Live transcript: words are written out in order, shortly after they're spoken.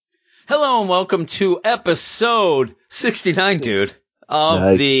Hello and welcome to episode 69, dude,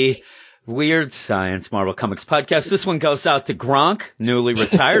 of the Weird Science Marvel Comics podcast. This one goes out to Gronk, newly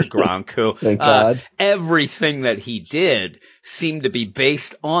retired Gronk, who Thank God. Everything that he did seemed to be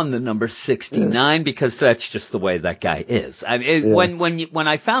based on the number 69 because that's just the way that guy is. I mean, when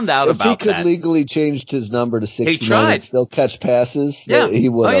I found out about that, if he could legally change his number to 69 he tried. and still catch passes, he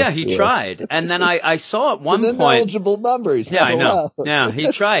would. Oh yeah, he tried. And then I saw at one point, it's an ineligible number. He's not I know. allowed. Yeah,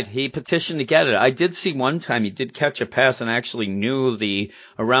 he tried. He petitioned to get it. I did see one time he did catch a pass and actually knew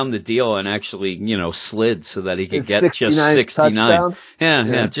around the deal and actually, slid so that he could get just 69. Touchdown?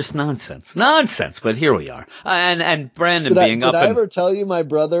 Yeah, just nonsense. But here we are. And Brandon Did I ever tell you my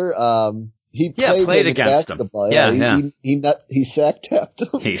brother, he played against basketball. him. He sack-tapped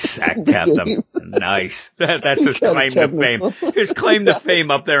him. He sack-tapped him. Nice. That's his claim to fame. His claim to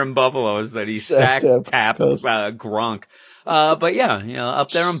fame up there in Buffalo is that he sack-tapped Gronk. But yeah,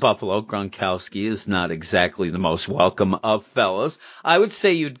 up there in Buffalo, Gronkowski is not exactly the most welcome of fellows. I would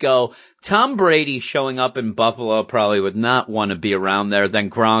say you'd go, Tom Brady showing up in Buffalo probably would not want to be around there, then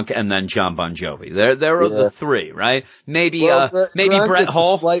Gronk, and then John Bon Jovi. There are the three, right? Maybe Gronk Brett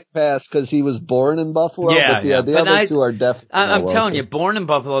Hull. A slight pass because he was born in Buffalo, but the other two are definitely I'm telling you, born in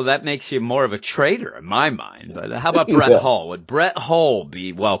Buffalo, that makes you more of a traitor in my mind. But how about Brett Hull? Would Brett Hull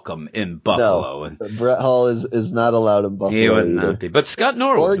be welcome in Buffalo? No, Brett Hull is not allowed in Buffalo. He would not be. But Scott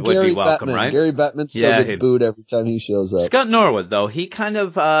Norwood would be welcome, Bettman. right? Gary Bettman still gets booed every time he shows up. Scott Norwood, though, he kind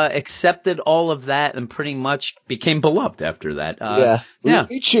of accepted all of that and pretty much became beloved after that.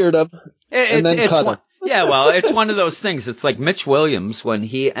 We cheered him and then cut him. Yeah, well, it's one of those things. It's like Mitch Williams when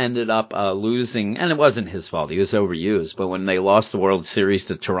he ended up losing, and it wasn't his fault. He was overused. But when they lost the World Series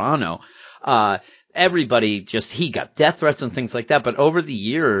to Toronto, everybody he got death threats and things like that. But over the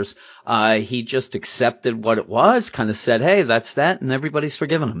years, he just accepted what it was, kind of said, hey, that's that, and everybody's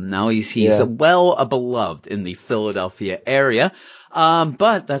forgiven him. Now he's beloved in the Philadelphia area.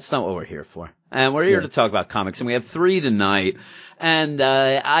 But that's not what we're here for. And we're here to talk about comics, and we have three tonight. And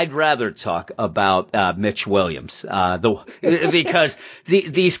I'd rather talk about Mitch Williams, because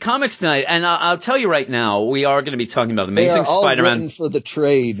these comics tonight, and I'll tell you right now, we are going to be talking about Amazing Spider-Man. They are all written for the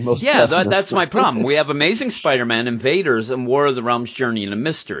trade, most definitely. That's my problem. We have Amazing Spider-Man, Invaders, and War of the Realms, Journey into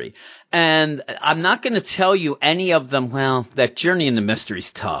Mystery. And I'm not going to tell you any of them. Well, that Journey into Mystery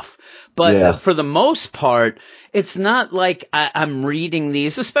is tough. But for the most part, it's not like I'm reading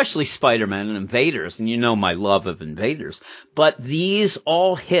these, especially Spider-Man and Invaders, and you know my love of Invaders. But these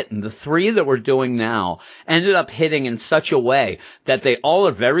all hit, and the three that we're doing now ended up hitting in such a way that they all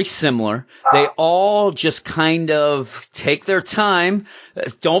are very similar. They all just kind of take their time,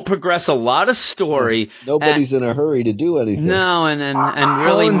 don't progress a lot of story. Nobody's in a hurry to do anything. No, and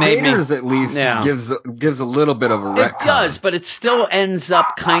really Invaders at least gives a little bit of a retcon. It does, but it still ends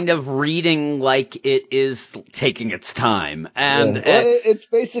up kind of reading like it is taking its time. And it's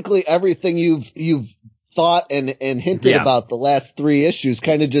basically everything you've thought and hinted about the last three issues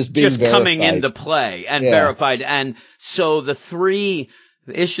kind of just being verified. Coming into play and verified. And so the three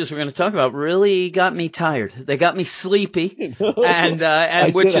issues we're going to talk about really got me tired. They got me sleepy.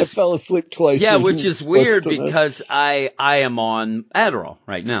 I fell asleep twice. Yeah, which is weird because I am on Adderall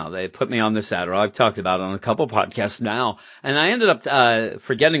right now. They put me on this Adderall. I've talked about it on a couple podcasts now, and I ended up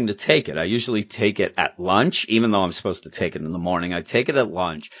forgetting to take it. I usually take it at lunch, even though I'm supposed to take it in the morning. I take it at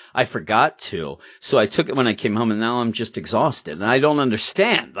lunch. I forgot to, so I took it when I came home, and now I'm just exhausted, and I don't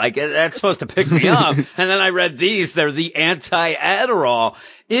understand. Like, that's supposed to pick me up, and then I read these. They're the anti-Adderall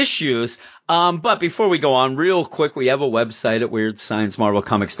issues. But before we go on, real quick, we have a website at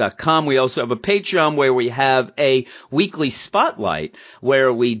WeirdScienceMarvelComics.com. We also have a Patreon where we have a weekly spotlight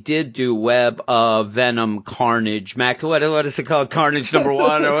where we did do Web of Venom, Carnage, what is it called? Carnage number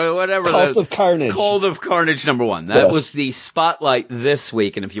 1 or whatever. Cult of Carnage. Cult of Carnage number 1. That was the spotlight this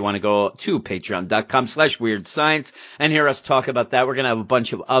week. And if you want to go to patreon.com/WeirdScience and hear us talk about that, we're going to have a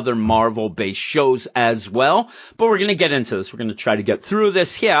bunch of other Marvel-based shows as well. But we're going to get into this. We're going to try to get through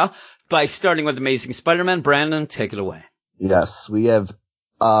this here by starting with Amazing Spider-Man. Brandon, take it away. Yes, we have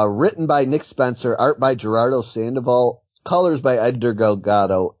written by Nick Spencer, art by Gerardo Sandoval, colors by Edgar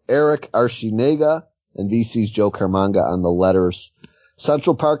Delgado, Eric Archinega, and VC's Joe Carmanga on the letters.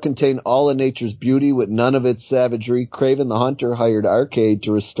 Central Park contained all of nature's beauty with none of its savagery. Kraven the Hunter hired Arcade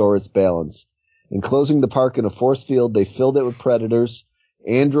to restore its balance. Enclosing the park in a force field, they filled it with predators,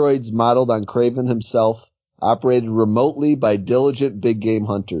 androids modeled on Kraven himself, operated remotely by diligent big game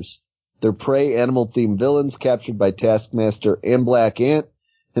hunters. Their prey, animal-themed villains captured by Taskmaster and Black Ant,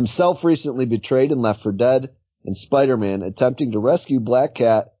 himself recently betrayed and left for dead, and Spider-Man attempting to rescue Black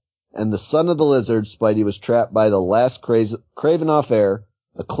Cat and the son of the Lizard. Spidey was trapped by the last Kravinoff heir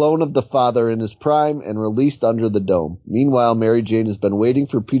a clone of the father in his prime and released under the dome. Meanwhile, Mary Jane has been waiting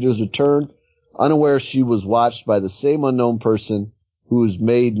for Peter's return, unaware she was watched by the same unknown person who's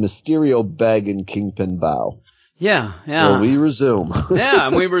made Mysterio beg and Kingpin bow. Yeah. So we resume.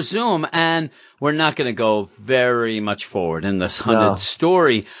 And we resume, and we're not going to go very much forward in this hunted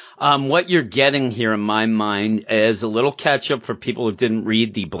story. What you're getting here in my mind is a little catch up for people who didn't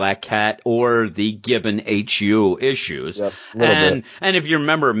read the Black Cat or the Gibbon HU issues. Yep, and if you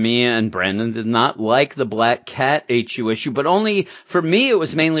remember, me and Brandon did not like the Black Cat HU issue, but only for me it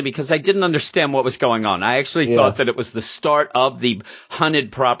was mainly because I didn't understand what was going on. I actually thought that it was the start of the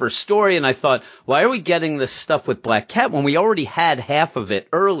hunted proper story, and I thought, why are we getting this stuff with Black Cat when we already had half of it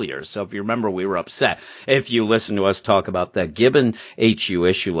earlier? So if you remember, we were upset. If you listen to us talk about the Gibbon HU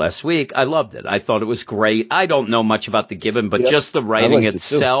issue last week, I loved it. I thought it was great. I don't know much about the Gibbon, but just the writing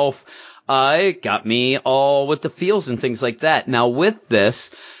itself, it got me all with the feels and things like that. Now with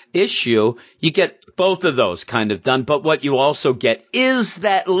this issue, you get both of those kind of done, but what you also get is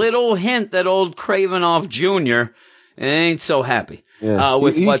that little hint that old Kravinoff Jr. ain't so happy.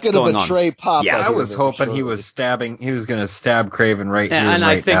 With he's what's going betray on. Papa. I was hoping he was going to stab Craven right here and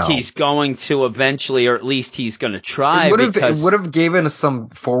I think now. he's going to eventually, or at least he's going to try. It would have given us some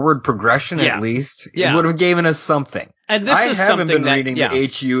forward progression at least. It would have given us something. And this is haven't something been reading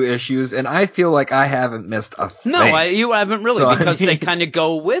the HU issues, and I feel like I haven't missed a thing. No, you haven't really, because they kind of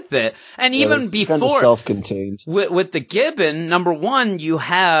go with it. And even before, kind of self-contained. With the Gibbon, number one, you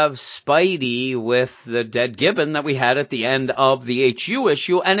have Spidey with the dead Gibbon that we had at the end of the HU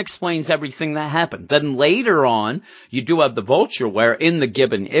issue and explains everything that happened. Then later on, you do have the Vulture, where in the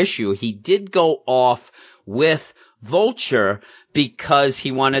Gibbon issue, he did go off with Vulture because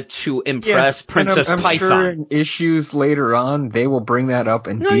he wanted to impress Princess I'm Python. Sure in issues later on, they will bring that up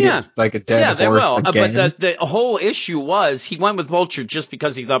and beat it like a dead horse again. But the whole issue was he went with Vulture just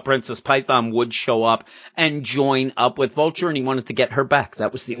because he thought Princess Python would show up and join up with Vulture, and he wanted to get her back.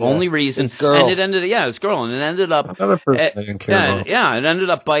 That was the only reason. His girl. And it ended, his girl, and it ended up another person I didn't care about. Yeah, it ended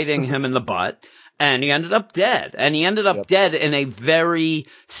up biting him in the butt. And he ended up dead. And he ended up dead in a very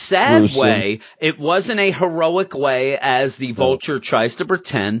sad way. It wasn't a heroic way as the Vulture tries to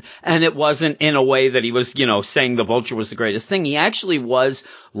pretend. And it wasn't in a way that he was, saying the Vulture was the greatest thing. He actually was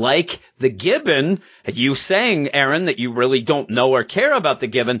like the Gibbon. You saying, Aaron, that you really don't know or care about the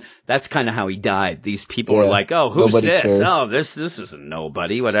Gibbon. That's kind of how he died. These people were like, oh, who's this? Cared. Oh, this isn't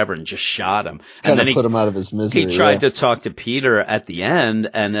nobody, whatever, and just shot him. And then he put him out of his misery. He tried to talk to Peter at the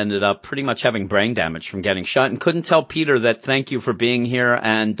end and ended up pretty much having brain damage from getting shot and couldn't tell Peter that thank you for being here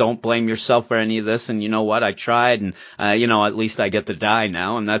and don't blame yourself for any of this. And you know what? I tried and, at least I get to die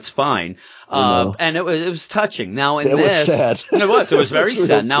now and that's fine. And it was touching. Now in this, was sad. It was very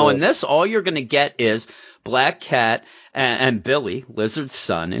sad. Now sad. in this, all you're going to get is Black Cat and Billy, Lizard's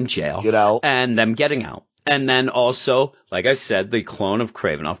son, in jail. Get out. And them getting out. And then also, like I said, the clone of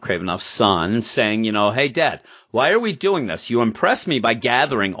Kravinoff's son, saying, hey, Dad, why are we doing this? You impressed me by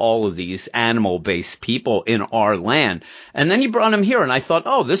gathering all of these animal-based people in our land. And then you brought him here, and I thought,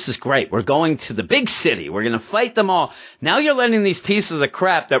 oh, this is great. We're going to the big city. We're going to fight them all. Now you're letting these pieces of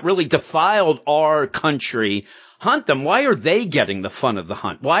crap that really defiled our country hunt them. Why are they getting the fun of the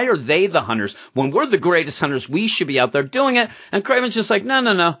hunt? Why are they the hunters? When we're the greatest hunters, we should be out there doing it. And Craven's just like,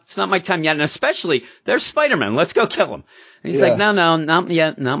 no, it's not my time yet. And especially, there's Spider-Man. Let's go kill him. And he's like, no, not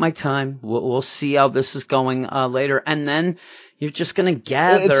yet. Not my time. We'll see how this is going later. And then you're just going to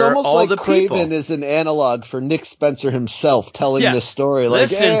gather all the people. It's almost like Craven is an analog for Nick Spencer himself telling this story. Like,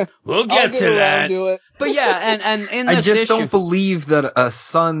 listen, we'll get to that. To it. But yeah, and in this I just issue, don't believe that a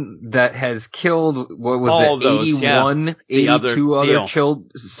son that has killed, what was all it, those, 81, 82 other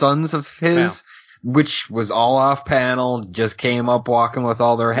sons of his, which was all off panel, just came up walking with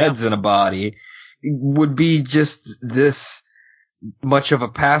all their heads in a body, would be just this much of a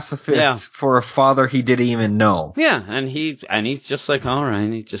pacifist for a father he didn't even know. Yeah, and he's just like, all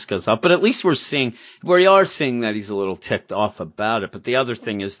right, he just goes up. But at least we are seeing that he's a little ticked off about it. But the other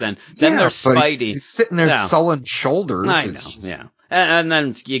thing is then there's Spidey. He's sitting there sullen shoulders. I know, And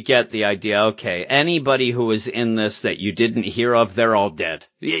then you get the idea, okay, anybody who is in this that you didn't hear of, they're all dead.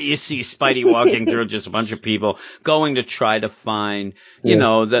 You see Spidey walking through just a bunch of people going to try to find,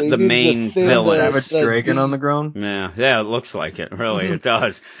 the main villain. Savage Dragon on the ground? Yeah, it looks like it. Really, it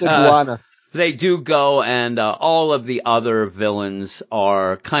does. It's iguana. They do go, and all of the other villains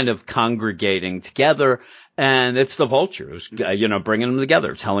are kind of congregating together, And it's the Vulture who's, bringing them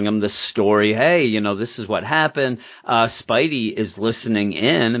together, telling them this story. Hey, this is what happened. Spidey is listening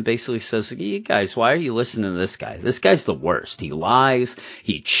in and basically says, you guys, why are you listening to this guy? This guy's the worst. He lies.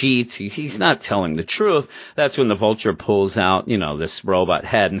 He cheats. He's not telling the truth. That's when the Vulture pulls out, this robot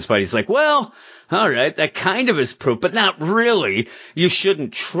head, and Spidey's like, well, all right, that kind of is proof, but not really. You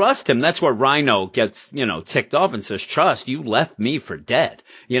shouldn't trust him. That's where Rhino gets, ticked off and says, trust, you left me for dead.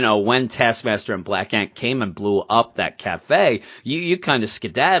 When Taskmaster and Black Ant came and blew up that cafe, you kind of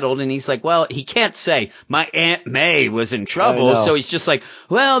skedaddled, and he's like, well, he can't say, my Aunt May was in trouble, so he's just like,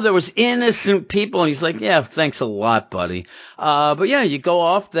 well, there was innocent people, and he's like, yeah, thanks a lot, buddy. But yeah, you go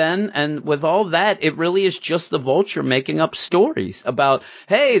off then, and with all that, it really is just the Vulture making up stories about,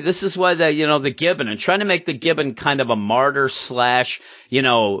 hey, this is what, the Gibbon, and trying to make the Gibbon kind of a martyr /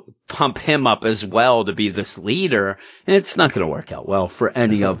 pump him up as well to be this leader. And it's not going to work out well for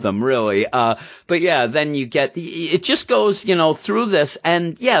any of them, really. But yeah, then you get, it just goes, through this,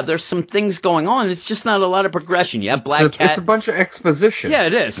 and yeah, there's some things going on. It's just not a lot of progression. You have Black Cat. It's a bunch of exposition. Yeah,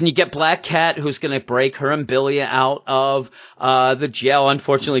 it is. And you get Black Cat, who's going to break her and Billy out of the jail.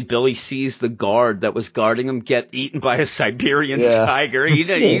 Unfortunately, Billy sees the guard that was guarding him get eaten by a Siberian tiger.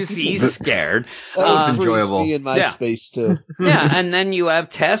 He's scared. That was enjoyable. Me in my space too. Yeah, and then you have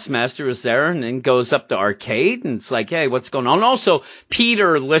Taskmaster is there and then goes up to Arcade and it's like, hey, what's going on? And also,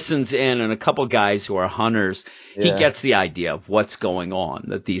 Peter listens in, and a couple guys who are hunters, he gets the idea of what's going on,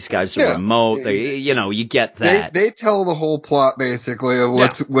 that these guys are remote. They, you get that. They tell the whole plot basically of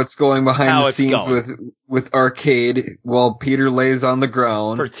what's going behind the scenes with Arcade while Peter lays on the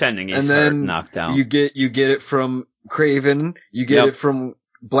ground pretending he's hurt, knocked down. You get it from Craven, you get it from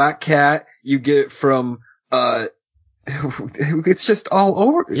Black Cat, you get it from it's just all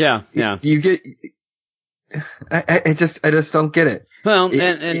over. Yeah. You get. I just don't get it. Well, and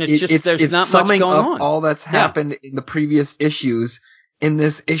it's just there's not much going on. All that's happened in the previous issues in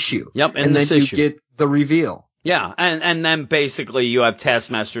this issue. Yep, and then you get the reveal. Yeah, and then basically you have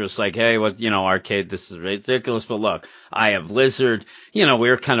Taskmaster who's like, hey, Arcade, this is ridiculous, but look, I have Lizard. We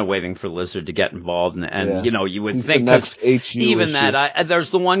were kind of waiting for Lizard to get involved, and you would think that even issue. That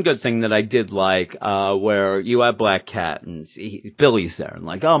there's the one good thing that I did like, where you have Black Cat and Billy's there, and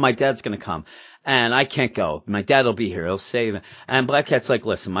like, oh, my dad's gonna come. And I can't go. My dad will be here. He'll save me. And Black Cat's like,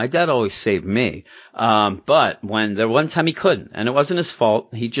 listen, my dad always saved me. But when there one time he couldn't, and it wasn't his fault,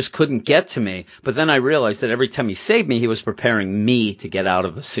 he just couldn't get to me. But then I realized that every time he saved me, he was preparing me to get out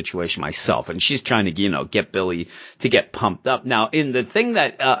of the situation myself. And she's trying to, get Billy to get pumped up. Now, in the thing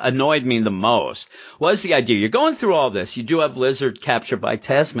that annoyed me the most was the idea. You're going through all this. You do have Lizard captured by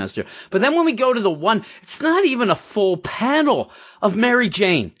Taskmaster. But then when we go to the one, it's not even a full panel of Mary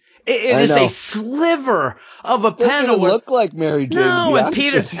Jane. It is a sliver of a panel. Doesn't look like Mary Jane. No, and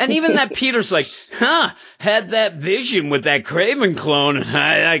Peter, and even that Peter's like, had that vision with that Craven clone, and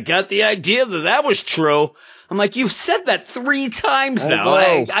I got the idea that was true. I'm like, you've said that 3 times now.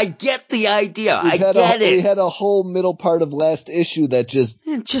 I get the idea. I get it. We had a whole middle part of last issue that just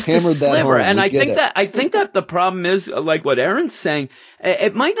hammered a sliver. That home. And I think that the problem is, like what Aaron's saying,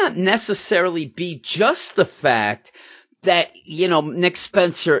 it might not necessarily be just the fact that, Nick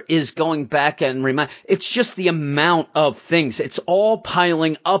Spencer is going back and it's just the amount of things. It's all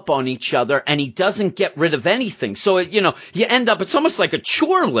piling up on each other, and he doesn't get rid of anything. So, you end up, it's almost like a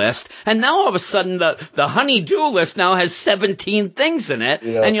chore list, and now all of a sudden the honey-do list now has 17 things in it,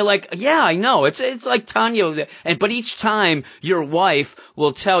 and you're like, yeah, I know. It's like Tanya, but each time your wife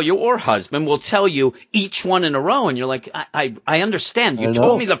will tell you, or husband will tell you each one in a row, and you're like, I understand. You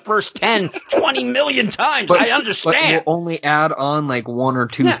told me the first 10, 20 million times. I understand. But only add on like 1 or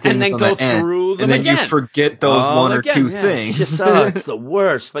 2 things and then go through them and then again. You forget those 1 or 2 things. It's just, it's the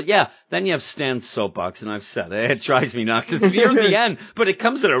worst. But yeah, then you have Stan's soapbox, and I've said it drives me nuts. It's near the end, but it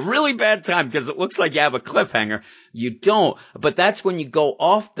comes at a really bad time because it looks like you have a cliffhanger. You don't. But that's when you go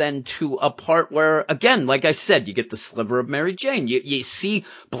off then to a part where, again, like I said, you get the sliver of Mary Jane. You see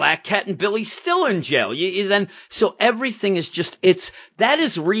Black Cat and Billy still in jail. So everything is just, that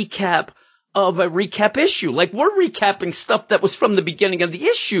is recap of a recap issue. Like, we're recapping stuff that was from the beginning of the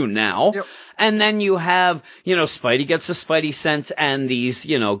issue now. Yep. And then you have, Spidey gets the Spidey sense, and these,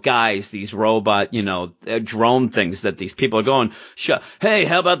 guys, these robot, drone things that these people are going, hey,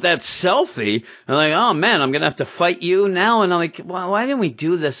 how about that selfie? And like, oh man, I'm going to have to fight you now. And I'm like, well, why didn't we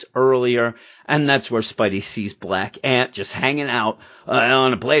do this earlier? And that's where Spidey sees Black Ant just hanging out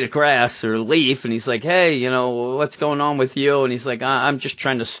on a blade of grass or leaf. And he's like, hey, what's going on with you? And he's like, I'm just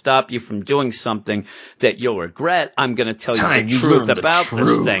trying to stop you from doing something that you'll regret. I'm going to tell you the truth about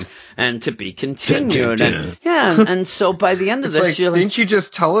this thing. And to be be continued. And so by the end of this, didn't you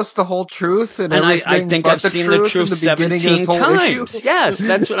just tell us the whole truth and everything? I think I've seen the truth 17 times. Yes,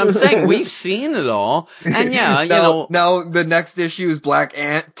 that's what I'm saying. We've seen it all. And now the next issue is Black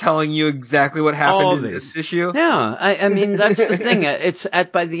Ant telling you exactly what happened in this issue. Yeah, I mean, that's the thing. It's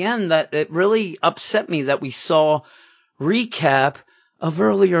by the end that it really upset me that we saw recap of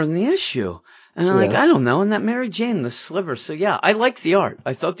earlier in the issue. And I'm like, I don't know. And that Mary Jane, the sliver. So yeah, I liked the art.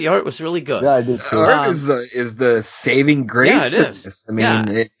 I thought the art was really good. Yeah, I did too. Art is the saving grace. Yeah, it is. I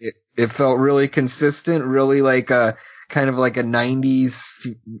mean, it felt really consistent, really like a kind of like a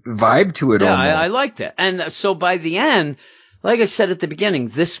 90s vibe to it. Yeah, almost. I liked it. And so by the end, like I said at the beginning,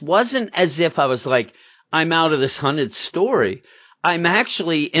 this wasn't as if I was like, I'm out of this hunted story. I'm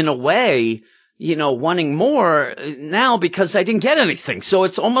actually, in a way, wanting more now because I didn't get anything. So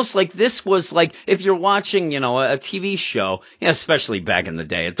it's almost like this was like, if you're watching, a TV show, especially back in the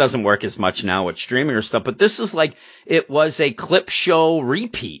day, it doesn't work as much now with streaming or stuff, but this is like, it was a clip show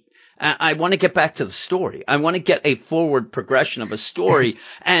repeat. I want to get back to the story. I want to get a forward progression of a story.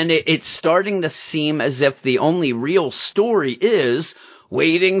 And it's starting to seem as if the only real story is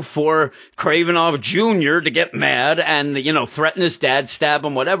waiting for Kravenov Jr. to get mad and, threaten his dad, stab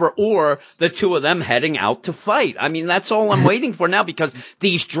him, whatever, or the two of them heading out to fight. I mean, that's all I'm waiting for now because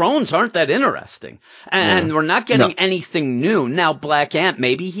these drones aren't that interesting. And we're not getting anything new. Now, Black Ant,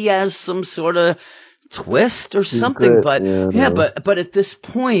 maybe he has some sort of twist or something, but but at this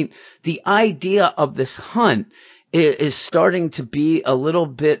point, the idea of this hunt is starting to be a little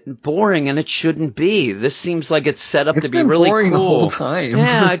bit boring, and it shouldn't be. This seems like it's set up to be really boring cool the whole time.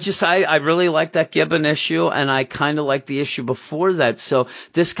 Yeah, I really like that Gibbon issue, and I kind of like the issue before that. So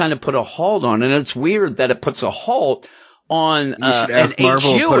this kind of put a halt on, and it's weird that it puts a halt on you should ask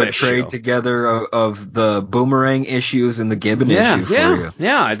Marvel to put a trade together of the Boomerang issues and the Gibbon issue for you.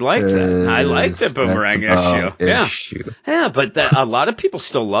 Yeah, I'd like that. I like the Boomerang issue. Yeah, but a lot of people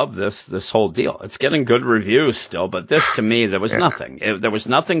still love this whole deal. It's getting good reviews still, but this, to me, there was nothing. There was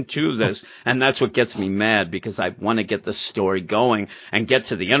nothing to this, and that's what gets me mad because I want to get the story going and get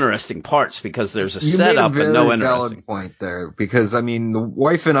to the interesting parts because there's a setup and no interesting. Valid point there because, I mean, the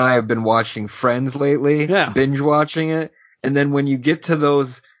wife and I have been watching Friends lately, binge watching it. And then when you get to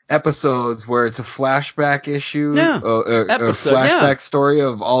those episodes where it's a flashback issue, or flashback story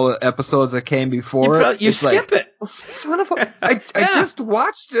of all the episodes that came before, you skip it. Well, son of a! I just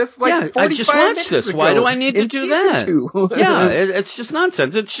watched this 45 I just watched this. Ago Why do I need to do that? 2. It's just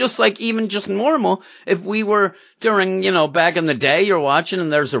nonsense. It's just like even just normal. If we were during, back in the day, you're watching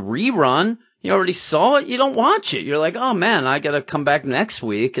and there's a rerun. You already saw it. You don't watch it. You're like, oh man, I got to come back next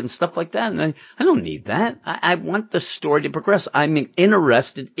week and stuff like that. And I don't need that. I want the story to progress. I'm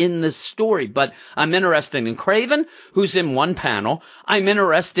interested in this story, but I'm interested in Kraven, who's in one panel. I'm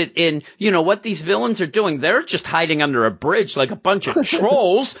interested in, what these villains are doing. They're just hiding under a bridge like a bunch of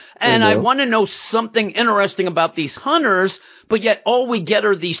trolls. And I want to know something interesting about these hunters, but yet all we get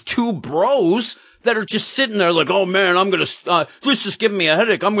are these two bros that are just sitting there like, oh man, this is giving me a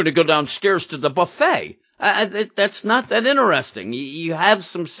headache. I'm going to go downstairs to the buffet. That's not that interesting. You have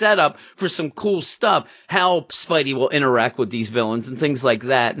some setup for some cool stuff, how Spidey will interact with these villains and things like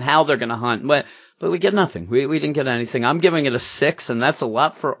that and how they're going to hunt. But we get nothing. We didn't get anything. I'm giving it a 6, and that's a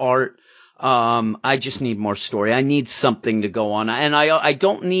lot for art. I just need more story. I need something to go on. And I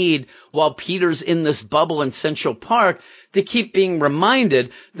don't need, while Peter's in this bubble in Central Park, to keep being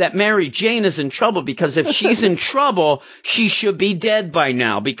reminded that Mary Jane is in trouble, because if she's in trouble, she should be dead by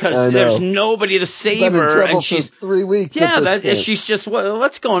now, because there's nobody to save her. And she's 3 weeks. She's just,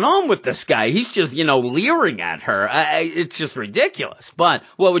 what's going on with this guy? He's just, leering at her. It's just ridiculous. But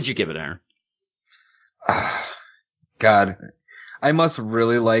what would you give it, Aaron? God. I must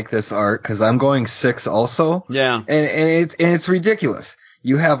really like this art because I'm going 6 also. Yeah. And it's ridiculous.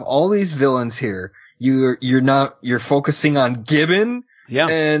 You have all these villains here. You're focusing on Gibbon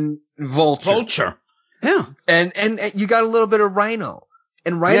and Vulture. Yeah. And you got a little bit of Rhino.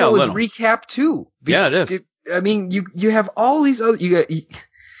 And Rhino is recap too. It is. You have all these other,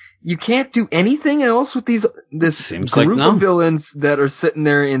 you can't do anything else with this group of villains that are sitting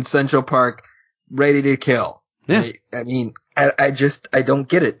there in Central Park ready to kill. Yeah. I don't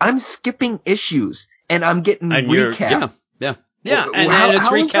get it. I'm skipping issues and I'm getting recap. Yeah. And it's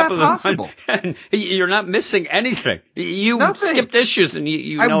how recap is that of possible? And you're not missing anything. You skipped issues and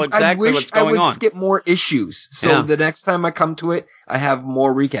you know exactly what's going on. I would skip more issues. So the next time I come to it, I have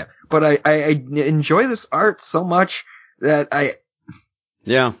more recap. But I enjoy this art so much that I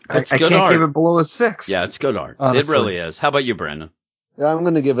can't give it below a 6. Yeah, it's good art. Honestly. It really is. How about you, Brandon? I'm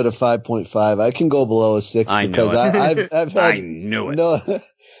going to give it a 5.5. I can go below a 6 because I've had I knew it.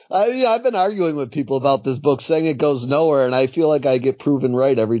 I've been arguing with people about this book, saying it goes nowhere, and I feel like I get proven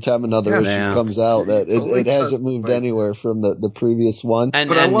right every time another issue comes out. That it hasn't moved anywhere from the previous one.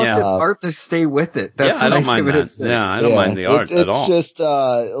 But I want this art to stay with it. That's I don't mind that. I don't mind the art at all. It's just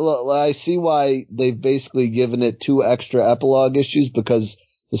I see why they've basically given it 2 extra epilogue issues, because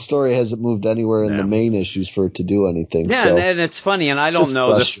the story hasn't moved anywhere in the main issues for it to do anything. Yeah, so. and it's funny, and I don't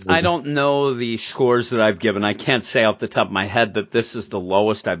know this. I don't know the scores that I've given. I can't say off the top of my head that this is the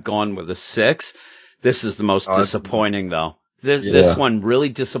lowest I've gone with a 6. This is the most disappointing, though. This one really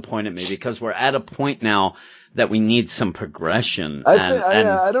disappointed me, because we're at a point now that we need some progression.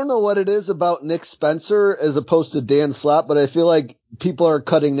 I don't know what it is about Nick Spencer as opposed to Dan Slott, but I feel like people are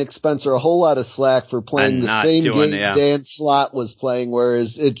cutting Nick Spencer a whole lot of slack for playing the same game Dan Slott was playing,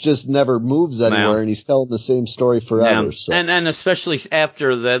 whereas it just never moves anywhere, and he's telling the same story forever. Yeah. So. And especially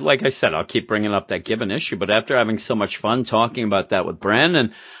after like I said, I'll keep bringing up that Gibbon issue, but after having so much fun talking about that with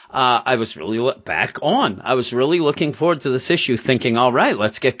Brandon, I was really back on. I was really looking forward to this issue, thinking, all right,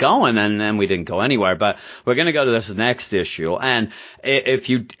 let's get going. And then we didn't go anywhere, but we're going to go to this next issue. And if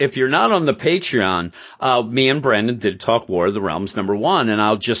you're not on the Patreon, me and Brandon did talk War of the Realms #1, and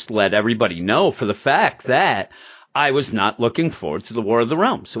I'll just let everybody know for the fact that I was not looking forward to the War of the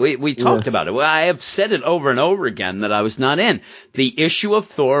Realms. We talked about it. I have said it over and over again that I was not in. The issue of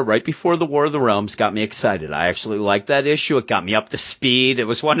Thor right before the War of the Realms got me excited. I actually liked that issue. It got me up to speed. It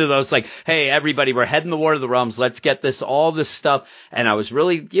was one of those like, hey, everybody, we're heading the War of the Realms. Let's get all this stuff. And I was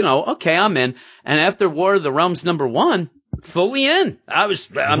really, okay, I'm in. And after War of the Realms #1, fully in. I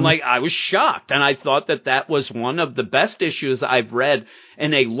was shocked. And I thought that was one of the best issues I've read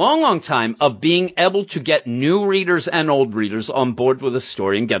in a long, long time, of being able to get new readers and old readers on board with a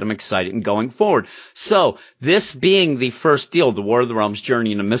story and get them excited and going forward. So this being the first deal, the War of the Realms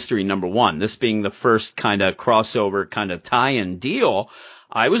Journey into Mystery #1, this being the first kind of crossover kind of tie-in deal,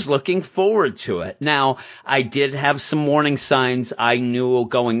 I was looking forward to it. Now, I did have some warning signs. I knew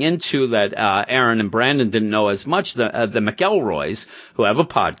going into that, Aaron and Brandon didn't know as much. The McElroys, who have a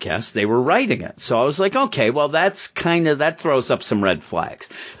podcast, they were writing it. So I was like, okay, well, that throws up some red flags.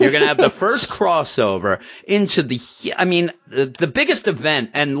 You're going to have the first crossover into the biggest event,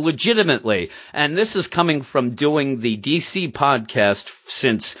 and legitimately, and this is coming from doing the DC podcast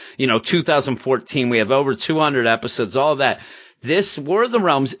since, 2014. We have over 200 episodes, all that. This War of the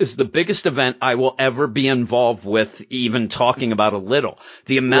Realms is the biggest event I will ever be involved with, even talking about a little.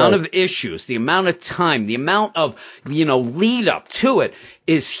 The amount of issues, the amount of time, the amount of, lead up to it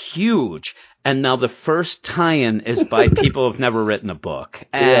is huge. And now the first tie-in is by people who've never written a book.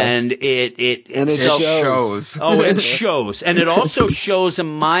 And it shows. Oh, it shows. And it also shows in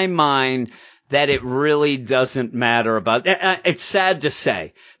my mind that it really doesn't matter about it's sad to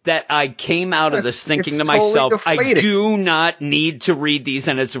say that I came out of this thinking to myself, I do not need to read these,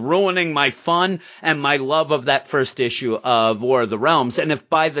 and it's ruining my fun and my love of that first issue of War of the Realms. And if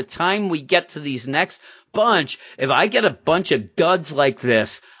by the time we get to these next bunch, if I get a bunch of duds like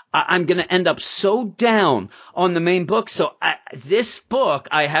this, I'm going to end up so down on the main book. So this book,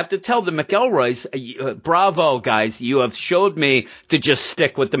 I have to tell the McElroys, bravo, guys. You have showed me to just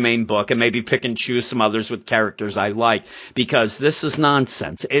stick with the main book and maybe pick and choose some others with characters I like, because this is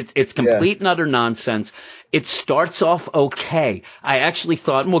nonsense. It's complete and utter nonsense. It starts off okay. I actually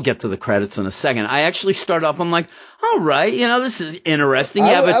thought, and we'll get to the credits in a second, I actually start off, I'm like, all right, this is interesting. You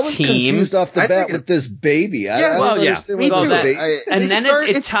have a team. I was confused off the bat with this baby. Me too. And then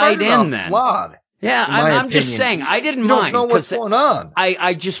it tied in then. Flawed. Yeah, I'm just saying, I didn't mind. You don't know what's going on.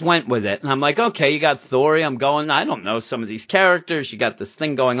 I just went with it. And I'm like, okay, you got Thor. I'm going, I don't know some of these characters. You got this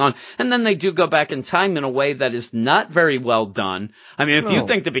thing going on. And then they do go back in time in a way that is not very well done. I mean, if you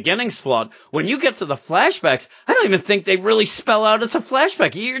think the beginning's flawed, when you get to the flashbacks, I don't even think they really spell out it's a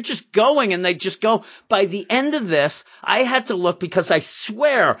flashback. You're just going and they just go. By the end of this, I had to look, because I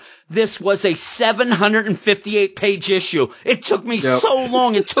swear this was a 758-page issue. It took me so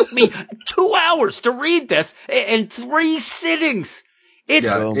long. It took me 2 hours to read this in 3 sittings.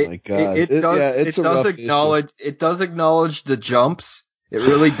 Oh my God. It does acknowledge the jumps. It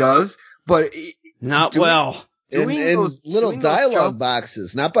really does. But not well. In little dialogue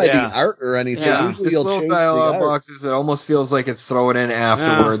boxes, not by the art or anything. Yeah. Usually you'll little change dialogue the art. boxes. It almost feels like it's thrown in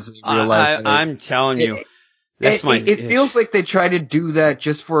afterwards. And you realize I'm telling you. It feels like they try to do that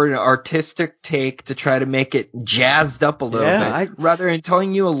just for an artistic take, to try to make it jazzed up a little bit, rather than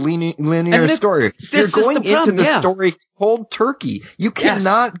telling you a linear story. You're going into the story cold turkey. You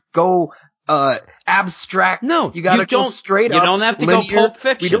cannot go abstract. No, you gotta go straight up. You don't have to linear. go Pulp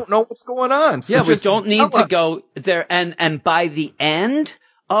Fiction. We don't know what's going on. So yeah, we just don't need to us. go there. And by the end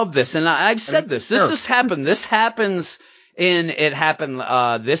of this, and I've said this has happened. This happens it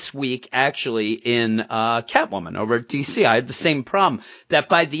happened this week actually in Catwoman over at DC. I had the same problem that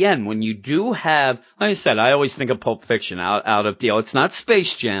by the end, when you do have, like I said, I always think of Pulp Fiction out of deal. It's not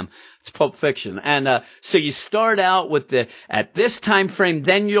Space Jam. It's Pulp Fiction. And so you start out with at this time frame,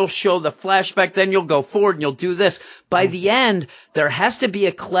 then you'll show the flashback, then you'll go forward and you'll do this. By the end, there has to be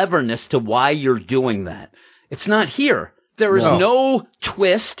a cleverness to why you're doing that. It's not here. There is no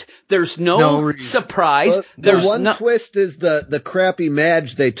twist. There's no surprise. The one twist is the crappy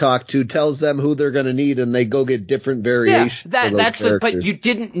Madge they talk to tells them who they're going to need, and they go get different variations. Yeah, that's it. But you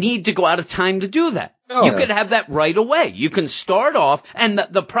didn't need to go out of time to do that. No. You could have that right away. You can start off, and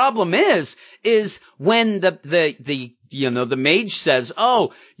the problem is when the mage says,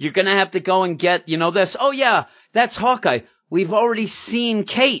 "Oh, you're going to have to go and get this." Oh yeah, that's Hawkeye. We've already seen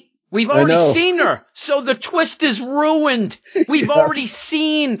Kate. We've already seen her. So the twist is ruined. We've already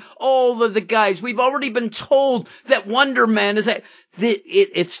seen all of the guys. We've already been told that Wonder Man is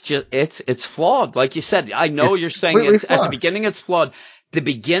it's flawed. Like you said, I know you're saying at the beginning it's flawed. The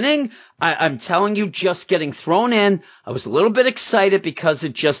beginning, I'm telling you, just getting thrown in. I was a little bit excited because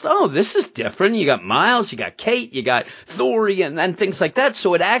it just, this is different. You got Miles, you got Kate, you got Thori, and things like that.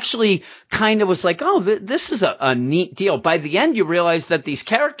 So it actually kind of was like, this is a neat deal. By the end, you realize that these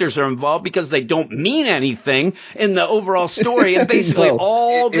characters are involved because they don't mean anything in the overall story. And basically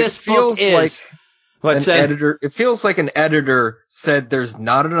all this book is. Like editor. It feels like an editor said, there's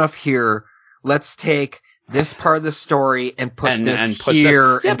not enough here. Let's take this part of the story and put this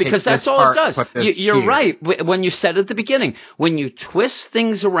here. Yeah, because that's all it does. You're right. When you said at the beginning, when you twist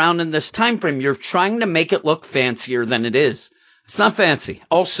things around in this time frame, you're trying to make it look fancier than it is. It's not fancy.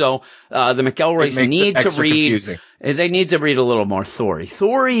 Also, the McElroys need to read. Confusing. They need to read a little more Thori.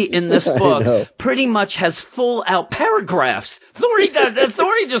 Thori in this book pretty much has full out paragraphs.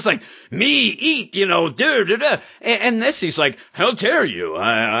 Thori just like, me eat, And this, he's like, how dare you?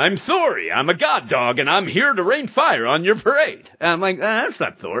 I'm Thori. I'm a god dog, and I'm here to rain fire on your parade. And I'm like, that's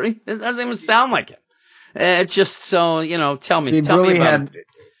not Thori. It doesn't even sound like it. It's just so, tell me about it.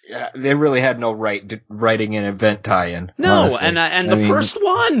 They really had no writing an event tie-in. No, honestly. and the first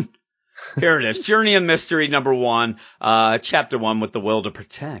one. Here it is. Journey of Mystery #1, Chapter 1 with The Will to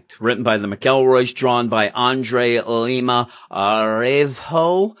Protect. Written by the McElroys, drawn by Andre Lima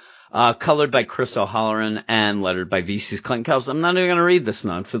Revo, colored by Chris O'Halloran, and lettered by VC's Clint Cowles. I'm not even going to read this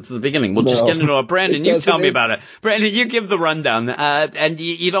nonsense at the beginning. We'll just get into it. Brandon, you tell me about it. Brandon, you give the rundown, and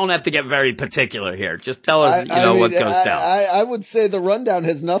you don't have to get very particular here. Just tell us, what goes down. I would say the rundown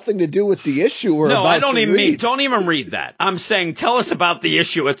has nothing to do with the issue we're about to read. No, don't even read that. I'm saying tell us about the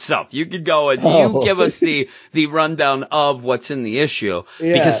issue itself. You could go and you give us the rundown of what's in the issue.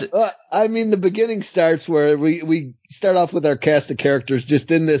 Yeah, because the beginning starts where we start off with our cast of characters just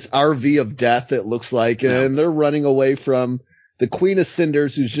in this RV of death, it looks like, and they're running away from the Queen of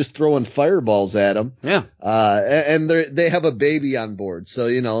Cinders, who's just throwing fireballs at them. Yeah. And they have a baby on board, so,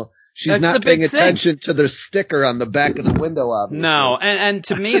 she's not paying attention to the sticker on the back of the window, obviously. No, and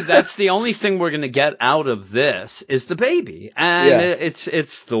to me, that's the only thing we're going to get out of this is the baby. And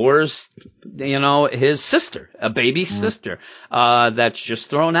it's Thor's, his sister, a baby sister, that's just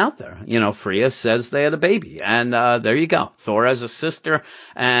thrown out there. Freya says they had a baby, and there you go. Thor has a sister,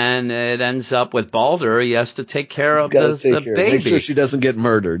 and it ends up with Baldur. He has to take care of the baby. Make sure she doesn't get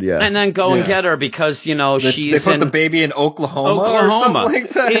murdered, And then go and get her because, she's they put the baby in Oklahoma or something like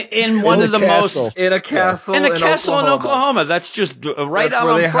that. In one of the most in a castle in Oklahoma. That's just right out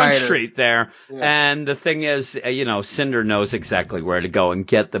on Front Street there. Yeah. And the thing is, Cinder knows exactly where to go and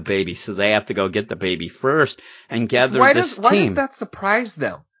get the baby, so they have to go get the baby first and gather this team. Why does that surprise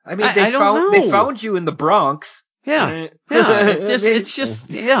them? I mean, they found you in the Bronx. Yeah.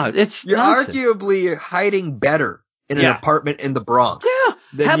 It's you're arguably hiding better in an apartment in the Bronx. Yeah.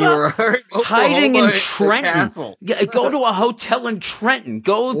 Than you are hiding in Trenton. Go to a hotel in Trenton.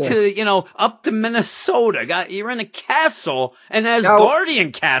 Go to, up to Minnesota. You're in a castle, an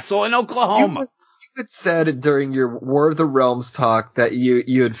Asgardian castle in Oklahoma. You had said during your War of the Realms talk that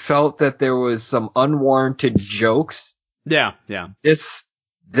you had felt that there was some unwarranted jokes. Yeah.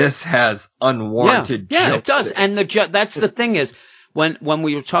 This has unwarranted jokes. Yeah, it does. And that's the thing is, when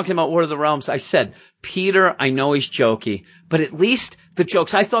we were talking about War of the Realms, I said, Peter, I know he's jokey, but at least the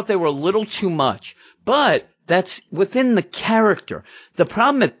jokes, I thought they were a little too much. But that's within the character. The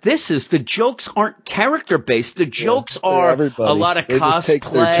problem at this is the jokes aren't character based. The jokes are a lot of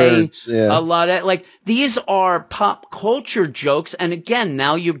cosplay, a lot of like these are pop culture jokes. And again,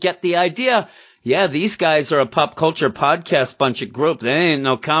 now you get the idea. Yeah, these guys are a pop culture podcast bunch of group. They ain't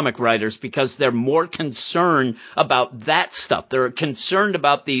no comic writers because they're more concerned about that stuff. They're concerned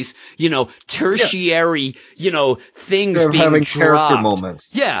about these, tertiary, things they're being having dropped. Character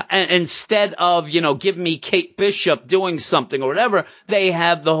moments. Yeah, and instead of, give me Kate Bishop doing something or whatever, they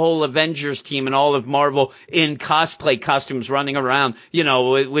have the whole Avengers team and all of Marvel in cosplay costumes running around,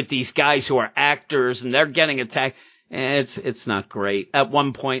 with these guys who are actors and they're getting attacked. It's not great at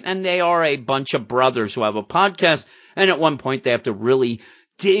one point. And they are a bunch of brothers who have a podcast. And at one point they have to really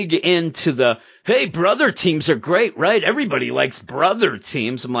dig into hey, brother teams are great, right? Everybody likes brother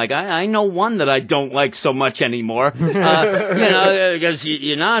teams. I'm like, I know one that I don't like so much anymore, because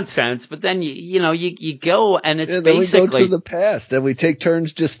you're nonsense. But then, you go and it's basically. Then we go to the past and we take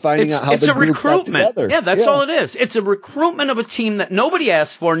turns just finding out how the group got together. Yeah, that's all it is. It's a recruitment of a team that nobody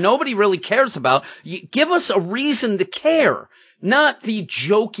asked for, nobody really cares about. Give us a reason to care, not the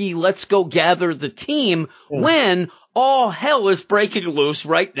jokey, let's go gather the team when all hell is breaking loose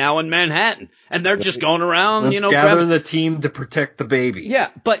right now in Manhattan. And they're just going around, let's gather the team to protect the baby. Yeah,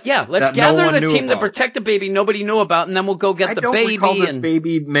 but let's gather the team to protect the baby nobody knew about, and then we'll go get the baby. I don't recall this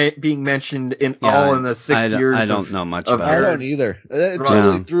baby being mentioned in all in the 6 years. I don't know much about it. I don't either. It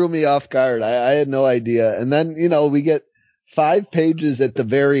totally threw me off guard. I had no idea. And then, we get 5 pages at the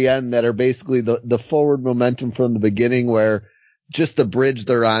very end that are basically the forward momentum from the beginning where just the bridge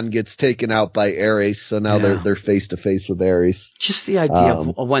they're on gets taken out by Ares, so now they're face to face with Ares. Just the idea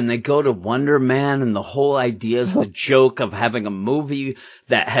of when they go to Wonder Man, and the whole idea is the joke of having a movie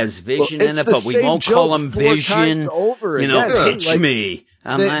that has Vision in it, but we won't call him Vision. Pitch me.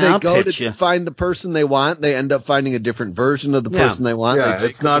 They go to find the person they want. They end up finding a different version of the person they want. Yeah,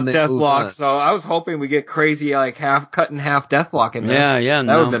 it's not Deathlock. So I was hoping we get crazy, like cut in half Deathlock in this. Yeah.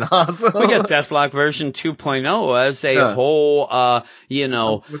 That would have been awesome. We get Deathlock version 2.0 as a whole,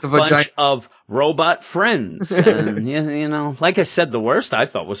 bunch of robot friends. And, like I said, the worst I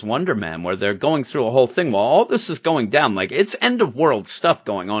thought was Wonder Man, where they're going through a whole thing while all this is going down. Like, it's end of world stuff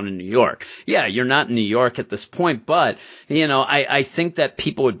going on in New York. Yeah, you're not in New York at this point, but, I think that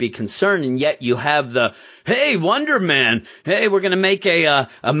people would be concerned, and yet you have hey, Wonder Man, hey, we're going to make a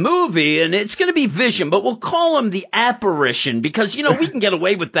movie, and it's going to be Vision, but we'll call him the Apparition because, we can get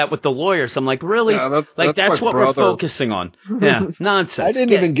away with that with the lawyers. I'm like, really? Yeah, that's what we're focusing on. Yeah, nonsense. I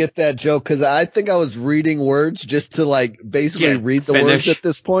didn't even get that joke because I think I was reading words just to, basically read the words at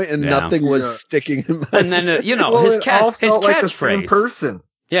this point, and nothing was sticking in my And then, his catchphrase. Like the same person.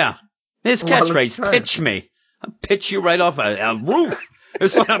 Yeah. His catchphrase, pitch me. I'll pitch you right off a roof.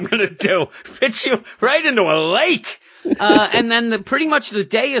 Is what I'm going to do. Pitch you right into a lake. And then pretty much the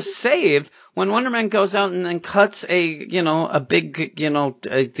day is saved when Wonder Man goes out and then cuts a big,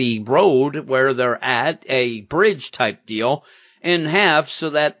 the road where they're at, a bridge type deal, in half so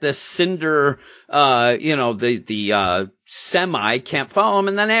that the cinder, the semi can't follow him,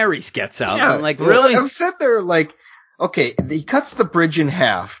 and then Ares gets out. Yeah, I'm like, really? I'm sitting there like, okay, he cuts the bridge in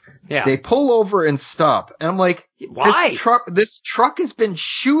half. Yeah. They pull over and stop. And I'm like, why? This truck has been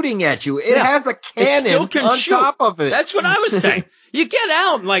shooting at you. It has a cannon on top of it. That's what I was saying. You get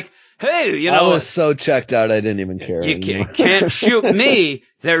out and like, hey, I was so checked out I didn't even care. You can't shoot me.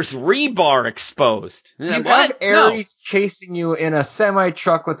 There's rebar exposed. You have Ares chasing you in a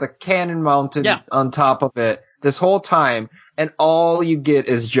semi-truck with a cannon mounted on top of it this whole time, and all you get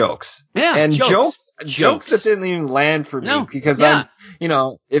is jokes. Yeah, and jokes that didn't even land for me because I'm,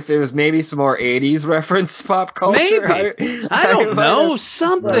 if it was maybe some more 80s reference pop culture. Maybe. I don't know.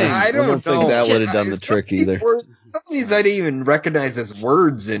 Something. I don't think that would have done the trick either. Some of these I didn't even recognize as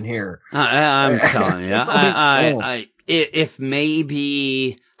words in here. I'm telling you. If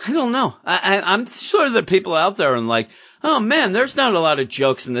maybe, I don't know. I'm sure there are people out there and like, oh man, there's not a lot of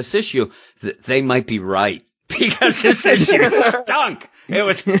jokes in this issue. They might be right. Because this issue stunk. It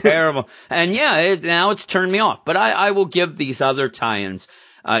was terrible. And now it's turned me off. But I will give these other tie-ins,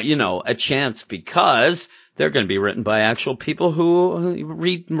 a chance because they're going to be written by actual people who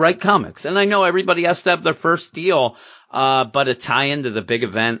write comics. And I know everybody has to have their first deal. But a tie-in to the big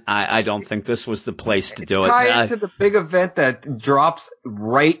event, I don't think this was the place to do it. Tie-in to the big event that drops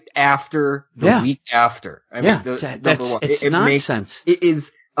right after the week after. I mean, it's nonsense. It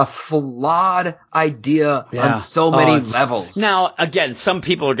is a flawed idea on so many levels. Now, again, some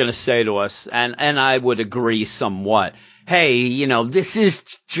people are going to say to us, and I would agree somewhat, hey, this is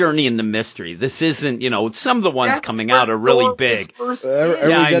Journey into Mystery. This isn't, some of the ones coming out are really big. Are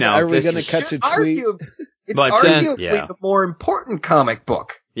we going to catch a tweet? It's arguably the more important comic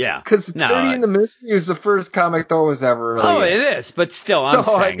book. Yeah. Because Journey in the Mystery is the first comic that was ever really. Oh, it is. But still, I'm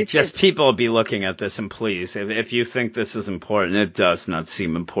saying, just people will be looking at this, and please, if you think this is important, it does not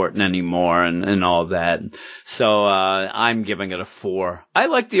seem important anymore and all that. So, I'm giving it a 4. I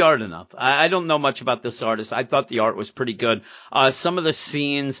like the art enough. I don't know much about this artist. I thought the art was pretty good. Some of the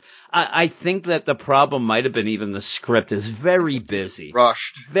scenes, I think that the problem might have been even the script is very busy.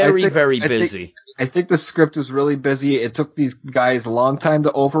 Rushed. Very busy. I think the script was really busy. It took these guys a long time to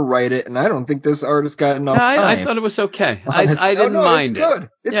overwrite it, and I don't think this artist got enough time. I thought it was okay. I didn't mind it. Good.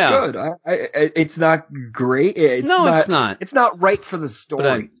 It's good. It's not great. It's not. It's not right for the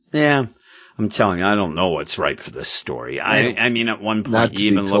story. I'm telling you, I don't know what's right for this story. I mean, at one point,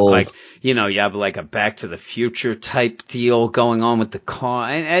 you even look like, you have like a Back to the Future type deal going on with the car.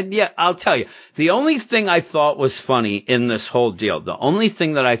 And yeah, I'll tell you, the only thing I thought was funny in this whole deal, the only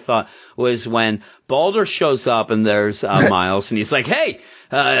thing that I thought was when Balder shows up and there's Miles, and he's like, hey,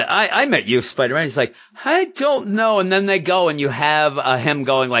 I met you, Spider-Man. He's like, I don't know. And then they go and you have him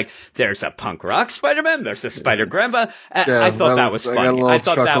going like, there's a punk rock Spider-Man. There's a Spider-Grandpa. I thought that was funny. I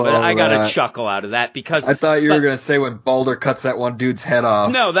got a chuckle out of that because I thought you were going to say when Balder cuts that one dude's head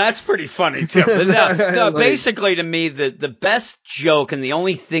off. No, that's pretty funny too. But no, basically to me, the best joke and the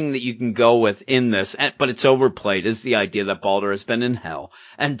only thing that you can go with in this, but it's overplayed, is the idea that Balder has been in hell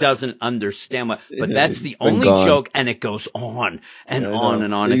and doesn't understand what, but that's the only joke, and it goes on and on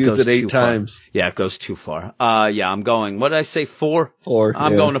and on. They used it 8 times. Far. Yeah, it goes too far. I'm going, what did I say, 4? 4.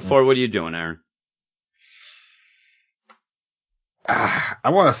 I'm going to 4. What are you doing, Aaron? I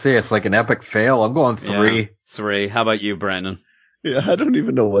want to say it's like an epic fail. I'm going 3. Yeah, 3. How about you, Brandon? Yeah, I don't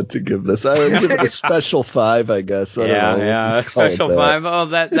even know what to give this. I would give it a special 5, I guess. I don't know. A special 5. Oh,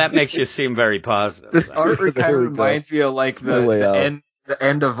 that makes you seem very positive. This art kind of reminds me of like the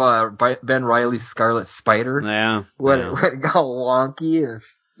end of Ben Reilly's Scarlet Spider. Yeah. When it got wonky.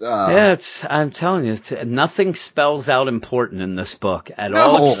 I'm telling you, nothing spells out important in this book at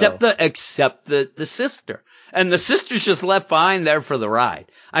all, except the sister. And the sister's just left behind there for the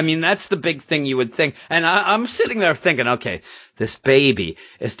ride. I mean, that's the big thing you would think. And I'm sitting there thinking, okay, this baby,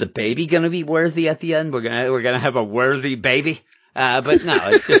 is the baby going to be worthy at the end? We're going to have a worthy baby? But no,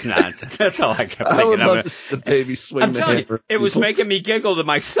 it's just nonsense. That's all I kept thinking. I would love to see the baby swing. I'm telling you, it was making me giggle to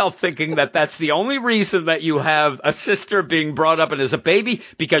myself, thinking that that's the only reason that you have a sister being brought up and as a baby,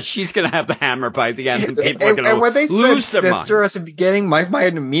 because she's going to have the hammer by the end, and people are going to lose their minds. And when they said sister at the beginning, my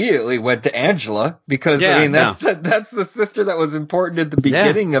mind immediately went to Angela, because that's the sister that was important at the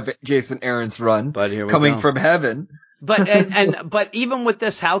beginning of Jason Aaron's run, coming from heaven. But but even with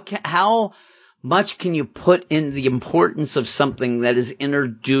this, how much can you put in the importance of something that is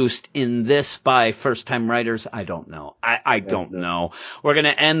introduced in this by first-time writers? I don't know. I don't know. We're going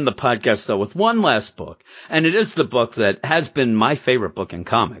to end the podcast, though, with one last book. And it is the book that has been my favorite book in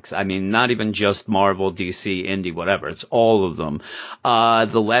comics. I mean, not even just Marvel, DC, Indie, whatever. It's all of them.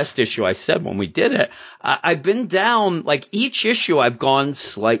 The last issue I said when we did it, I've been down, like each issue I've gone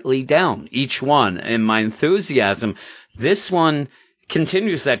slightly down, each one, in my enthusiasm. This one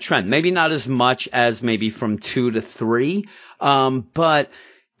continues that trend. Maybe not as much as maybe from 2 to 3, but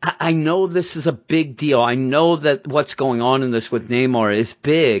I know this is a big deal. I know that what's going on in this with Namor is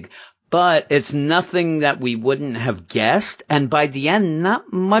big, but it's nothing that we wouldn't have guessed. And by the end,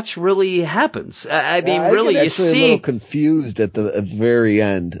 not much really happens. I mean, really, you see. I'm a little confused at the very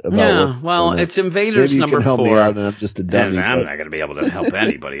end about it's Invaders number 4. Maybe you can help me out, and I'm just a dummy. I'm not going to be able to help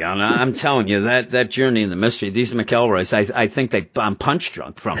anybody. I'm telling you, that Journey in the Mystery, these McElroys, I think I'm punch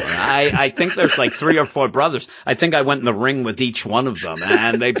drunk from them. I think there's like 3 or 4 brothers. I think I went in the ring with each one of them,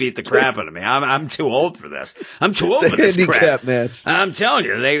 and they beat the crap out of me. I'm too old for this. I'm too old for this crap. Match. I'm telling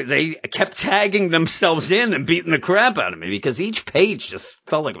you, they kept tagging themselves in and beating the crap out of me, because each page just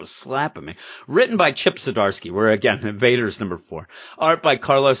felt like it was slapping me. Written by Chip Zdarsky, we're again Invaders number 4. Art by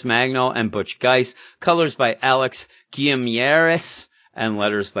Carlos Magno and Butch Geis. Colors by Alex Guimaraes. And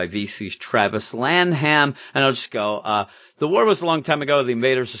letters by VC's Travis Lanham. And I'll just go, the war was a long time ago. The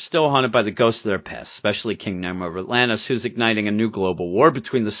invaders are still haunted by the ghosts of their past, especially King Namor of Atlantis, who's igniting a new global war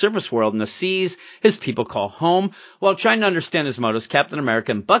between the surface world and the seas his people call home. While trying to understand his motives, Captain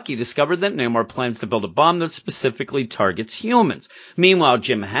America and Bucky discovered that Namor plans to build a bomb that specifically targets humans. Meanwhile,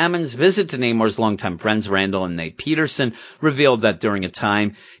 Jim Hammond's visit to Namor's longtime friends Randall and Nate Peterson revealed that during a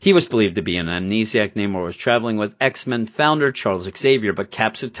time he was believed to be an amnesiac, Namor was traveling with X-Men founder Charles Xavier, but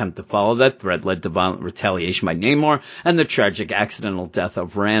Cap's attempt to follow that thread led to violent retaliation by Namor and the tragic accidental death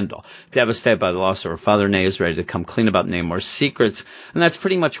of Randall. Devastated by the loss of her father, Nay is ready to come clean about Namor's secrets. And that's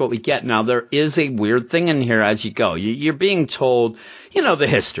pretty much what we get. Now, there is a weird thing in here as you go. You're being told, the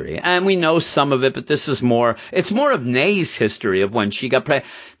history. And we know some of it, but this is it's more of Nay's history of when she got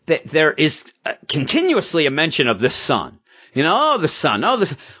pregnant. There is continuously a mention of the sun. The sun.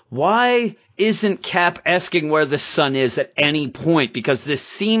 Why isn't Cap asking where the sun is at any point? Because this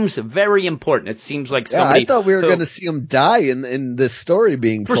seems very important. It seems like somebody. I thought we were going to see him die in this story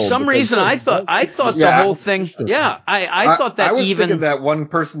being told. For some reason, I thought the whole thing. Yeah, I thought that I was thinking that one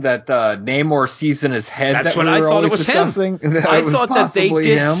person that Namor sees in his head. That's that what we I were thought it was discussing. him. I thought that they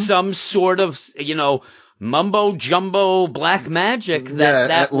did him. some sort of mumbo jumbo black magic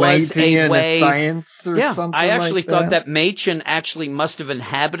that was a way science or something. I actually thought that Machen actually must have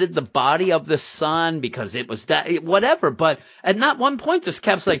inhabited the body of the sun because it was that whatever. But at not one point this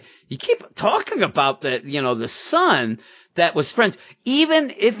Cap's like, you keep talking about the sun that was friends,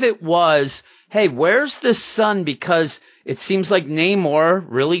 even if it was, hey, where's the sun? Because it seems like Namor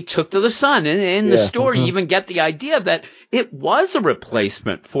really took to the sun. In the story, you even get the idea that it was a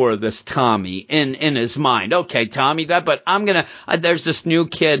replacement for this Tommy in his mind. Okay, Tommy died, but there's this new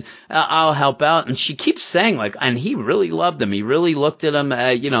kid, I'll help out. And she keeps saying and he really loved him. He really looked at him,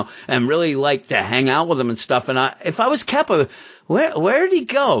 and really liked to hang out with him and stuff. And if I was Kappa, where did he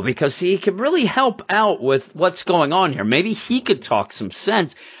go? Because he could really help out with what's going on here. Maybe he could talk some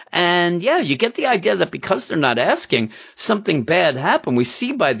sense. And yeah, you get the idea that because they're not asking, something bad happened. We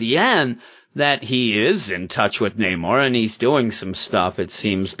see by the end that he is in touch with Namor and he's doing some stuff, it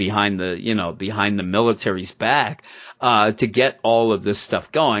seems, behind the military's back, to get all of this stuff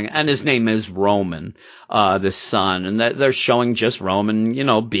going. And his name is Roman, the son. And they're showing just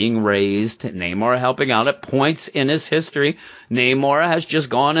Roman, being raised, Namor helping out at points in his history. Namor has just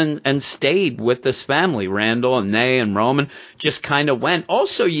gone and stayed with this family. Randall and Nay and Roman just kind of went.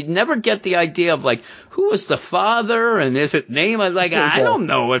 Also, you'd never get the idea of who was the father and is it Namor? I don't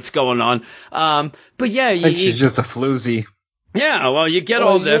know what's going on. But yeah, I think she's just a floozy. Yeah, well, you get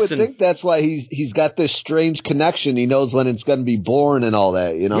all this. You would think that's why he's got this strange connection. He knows when it's going to be born and all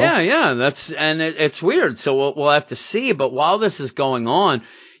that, Yeah, it's weird. So we'll have to see. But while this is going on,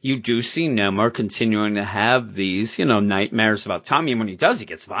 you do see Namor continuing to have these, nightmares about Tommy. And when he does, he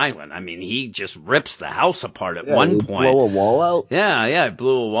gets violent. I mean, he just rips the house apart at one point. Blow a wall out? Yeah, he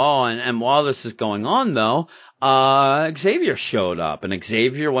blew a wall. And while this is going on, though, Xavier showed up, and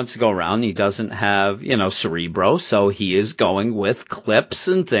Xavier wants to go around. He doesn't have, Cerebro, so he is going with clips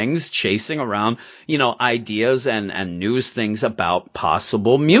and things, chasing around, ideas and news things about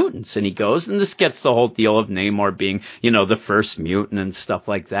possible mutants. And he goes, and this gets the whole deal of Namor being, the first mutant and stuff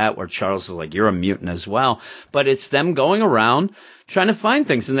like that, where Charles is like, you're a mutant as well. But it's them going around trying to find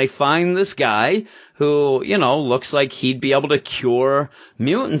things, and they find this guy who, looks like he'd be able to cure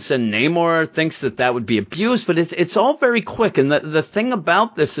mutants, and Namor thinks that would be abused, but it's all very quick. And the thing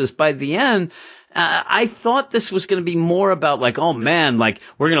about this is by the end, I thought this was going to be more about oh man,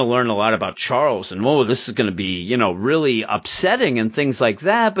 we're going to learn a lot about Charles, and this is going to be, really upsetting and things like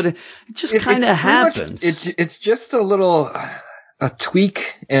that, but it just kind of happens. It's just a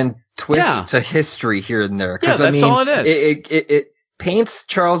tweak and twist to history here and there. Yeah, that's all it is. It paints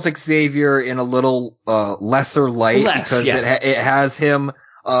Charles Xavier in a little lesser light because it has him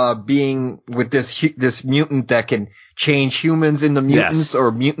being with this mutant that can change humans into mutants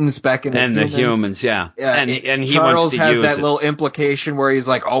or mutants back into humans. And the humans, and he Charles wants to has use that little implication where he's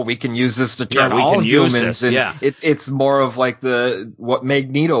like, "Oh, we can use this to turn all humans." It's more of what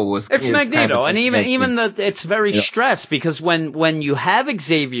Magneto was. It's Magneto, and even it's very stressed because when you have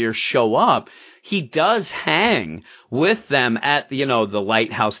Xavier show up, he does hang with them at, the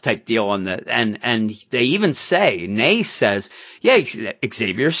lighthouse type deal and they even say, Nay says, yeah,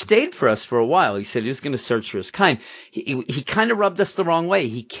 Xavier stayed for us for a while. He said he was going to search for his kind. He kind of rubbed us the wrong way.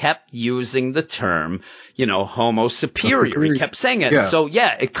 He kept using the term, homo superior. He kept saying it. Yeah. So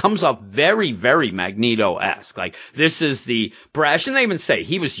it comes off very, very Magneto-esque. This is the brash, and they even say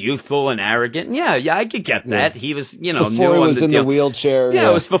he was youthful and arrogant. And I could get that. He was, before he was in the wheelchair. Yeah,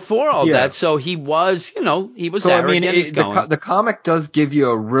 it was before all that. So he was, he was arrogant. The comic does give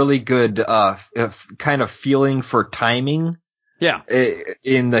you a really good kind of feeling for timing. Yeah.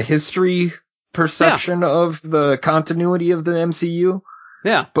 In the history perception of the continuity of the MCU.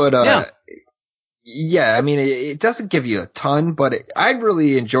 Yeah. But I mean, it doesn't give you a ton, but I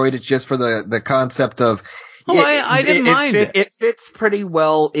really enjoyed it just for the concept of. I didn't mind it. It fits pretty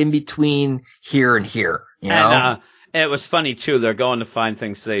well in between here and here. And it was funny too. They're going to find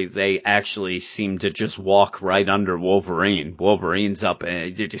things. They actually seem to just walk right under Wolverine. Wolverine's up.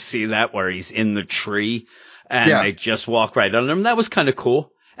 Did you see that where he's in the tree? and they just walk right under him. That was kind of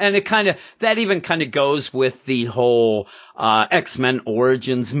cool. And that even kind of goes with the whole, X-Men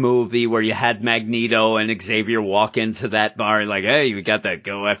Origins movie where you had Magneto and Xavier walk into that bar like, hey, you got that,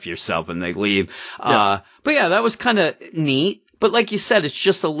 go F yourself, and they leave. But yeah, that was kind of neat. But like you said, it's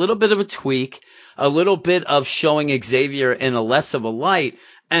just a little bit of a tweak, a little bit of showing Xavier in a less of a light.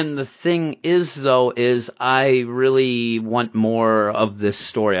 And the thing is, though, I really want more of this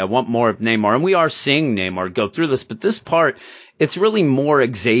story. I want more of Namor. And we are seeing Namor go through this, but this part, it's really more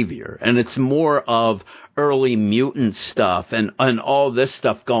Xavier, and it's more of early mutant stuff and all this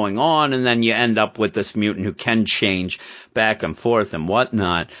stuff going on. And then you end up with this mutant who can change back and forth and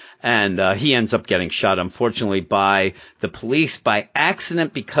whatnot. And he ends up getting shot, unfortunately, by the police by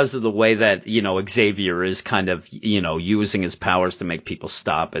accident because of the way that, Xavier is kind of, using his powers to make people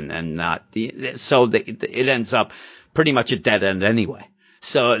stop and not. It ends up pretty much a dead end anyway.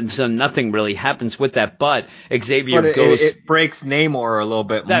 So nothing really happens with that, but Xavier goes. It breaks Namor a little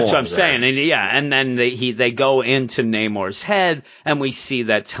bit more. That's what I'm saying. And then they go into Namor's head, and we see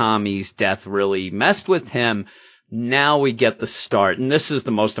that Tommy's death really messed with him. Now we get the start, and this is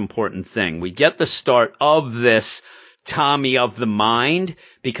the most important thing. We get the start of this Tommy of the mind,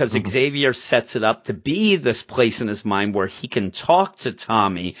 because Xavier sets it up to be this place in his mind where he can talk to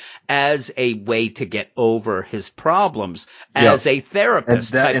Tommy as a way to get over his problems, as a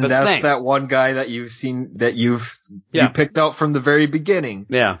therapist type of thing. And that's that one guy that you've seen, that you picked out from the very beginning.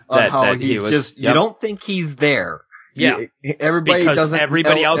 Yeah. On how he's just, you don't think he's there. Yeah.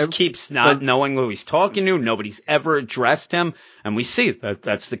 Everybody else keeps not knowing who he's talking to. Nobody's ever addressed him. And we see that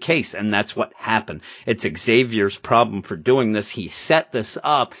that's the case. And that's what happened. It's Xavier's problem for doing this. He set this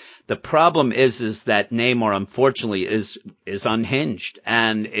up. The problem is that Namor, unfortunately, is unhinged.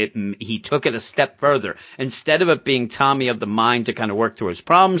 And he took it a step further. Instead of it being Tommy of the mind to kind of work through his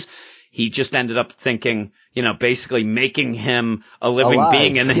problems, he just ended up thinking, basically making him a living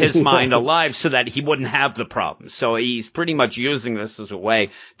being in his mind alive so that he wouldn't have the problems. So he's pretty much using this as a way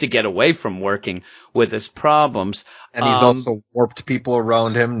to get away from working with his problems. And he's also warped people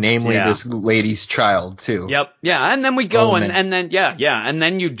around him, namely this lady's child, too. Yep. Yeah. And then we go and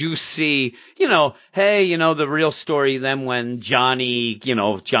then you do see, the real story then when Johnny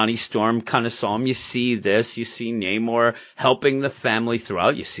Storm kind of saw him. You see Namor helping the family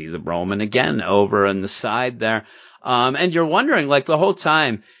throughout. You see the Roman again over on the side there. And you're wondering, like, the whole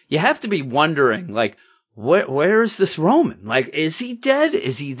time, you have to be wondering, like, where is this Roman? Like, is he dead?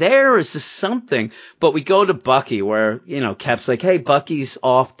 Is he there? Is this something? But we go to Bucky where, Cap's like, hey, Bucky's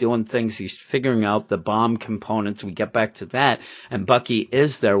off doing things. He's figuring out the bomb components. We get back to that. And Bucky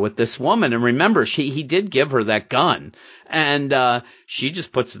is there with this woman. And remember, he did give her that gun. And she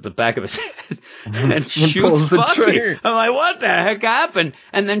just puts it at the back of his head and shoots Bucky. I'm like, what the heck happened?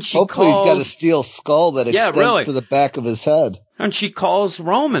 And then hopefully he's got a steel skull that extends to the back of his head. And she calls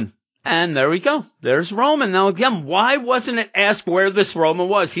Roman. And there we go. There's Roman. Now again, why wasn't it asked where this Roman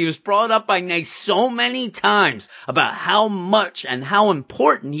was? He was brought up by Nate so many times about how much and how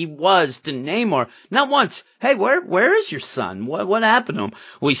important he was to Namor. Not once. Hey, where is your son? What happened to him?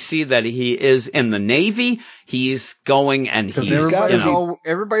 We see that he is in the Navy. He's going and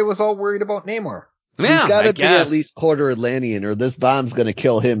everybody was all worried about Namor. Yeah, he's got to be at least quarter Atlantean, or this bomb's going to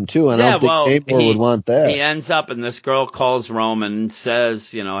kill him too. And I don't think Namor would want that. He ends up, and this girl calls Roman and says,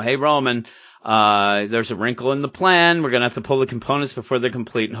 hey, Roman, there's a wrinkle in the plan. We're going to have to pull the components before they're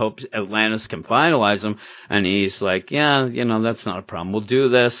complete and hope Atlantis can finalize them. And he's like, that's not a problem. We'll do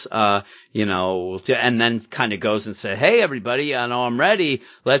this. And then kind of goes and says, hey, everybody, I know I'm ready.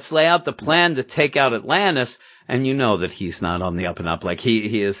 Let's lay out the plan to take out Atlantis. And that he's not on the up and up. Like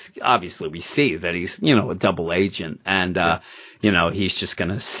he is, obviously we see that he's, a double agent. And, he's just going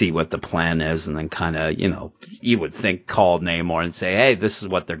to see what the plan is and then kind of, you would think call Namor and say, hey, this is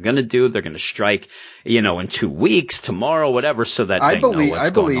what they're going to do. They're going to strike, in 2 weeks, tomorrow, whatever, so that they know what's going on. I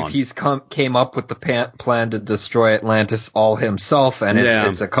believe he's came up with the plan to destroy Atlantis all himself. And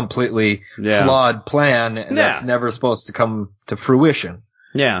it's a completely flawed plan. And that's never supposed to come to fruition.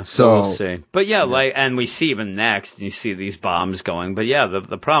 Yeah, so we'll see. But and we see even next, you see these bombs going. But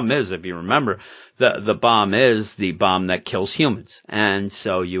the problem is, if you remember, the bomb is the bomb that kills humans. And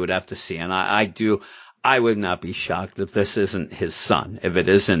so you would have to see. And I would not be shocked if this isn't his son, if it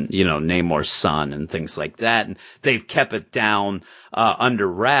isn't, Namor's son and things like that. And they've kept it down, under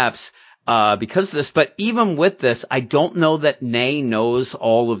wraps. because of this. But even with this, I don't know that Nay knows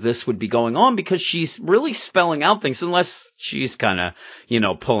all of this would be going on, because she's really spelling out things, unless she's kind of,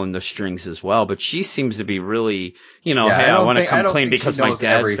 pulling the strings as well. But she seems to be really, hey, I want to complain because my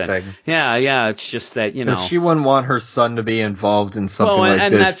dad's dead. Yeah. It's just that, she wouldn't want her son to be involved in something like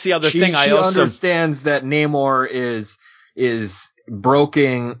this. And that's the other thing. She understands that Namor is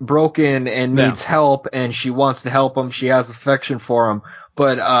broken and needs help, and she wants to help him. She has affection for him,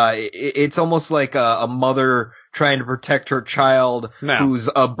 but it's almost like a mother trying to protect her child who's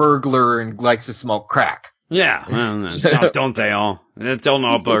a burglar and likes to smoke crack. Yeah, don't they all? Don't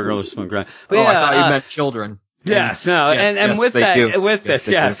all burglars smoke crack? But I thought you meant children. Yes, and with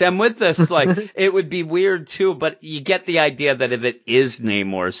this, like, it would be weird too, but you get the idea that if it is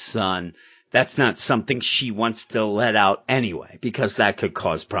Namor's son, that's not something she wants to let out anyway, because that could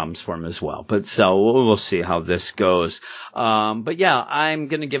cause problems for him as well. But so we'll see how this goes. But yeah, I'm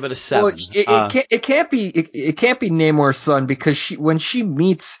gonna give it a 7. Well, it can't be Namor's son, because when she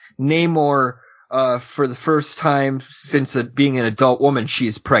meets Namor for the first time since being an adult woman,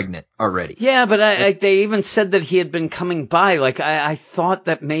 she's pregnant already. Yeah, but they even said that he had been coming by. Like, I thought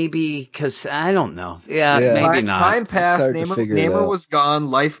that maybe, because I don't know. Yeah, maybe not. Time passed. Namor was gone.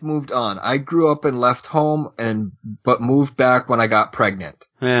 Life moved on. I grew up and left home, but moved back when I got pregnant.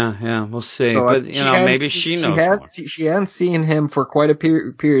 Yeah, we'll see. So, but, maybe she knows more. She hadn't seen him for quite a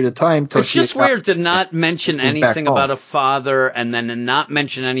period of time. It's just weird to not mention anything about a father, and then to not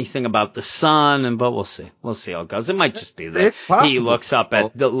mention anything about the son. But we'll see. We'll see how it goes. It might just be that he looks up to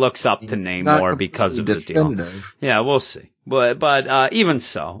Namor because of the deal. Yeah, we'll see. But even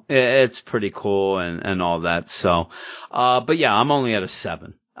so, it's pretty cool and all that. So, but yeah, I'm only at a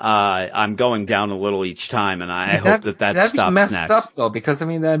 7. I'm going down a little each time, and I hope that stops be messed next. Up though, because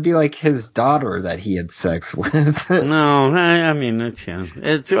that'd be like his daughter that he had sex with. No, I mean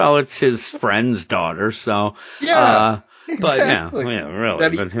it's his friend's daughter, so But exactly.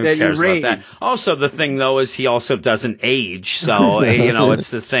 Really. But who cares about that? Also, the thing though is he also doesn't age, so it's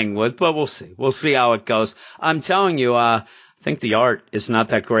the thing with. But we'll see. We'll see how it goes. I'm telling you, I think the art is not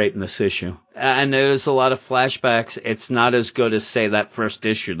that great in this issue. And there's a lot of flashbacks. It's not as good as, say, that first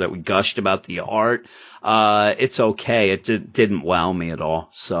issue that we gushed about the art. It's okay. It didn't wow me at all.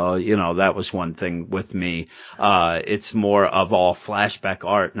 So, that was one thing with me. It's more of all flashback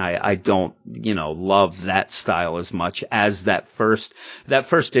art, and I don't, love that style as much as that first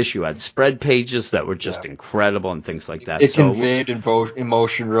issue had spread pages that were just incredible and things like that. It conveyed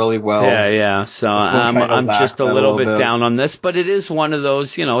emotion really well. Yeah. So I'm just a little bit down on this, but it is one of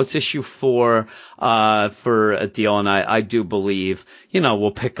those, it's issue 4, for a deal, and I do believe,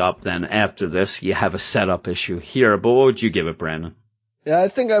 we'll pick up then after this. You have a setup issue here, but what would you give it, Brandon? Yeah, I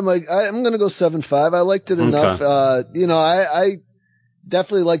think I'm going to go 7.5. I liked it enough. I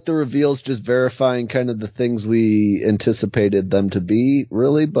definitely like the reveals, just verifying kind of the things we anticipated them to be,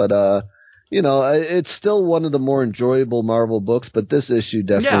 really. But, it's still one of the more enjoyable Marvel books, but this issue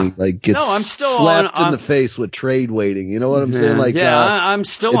definitely gets slapped in the face with trade waiting. You know what I'm saying? I'm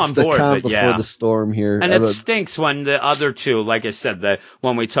still on board. It's the calm before the storm here. And it stinks when the other two, like I said,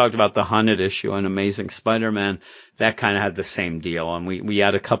 when we talked about the Hunted issue and Amazing Spider-Man, that kind of had the same deal. And we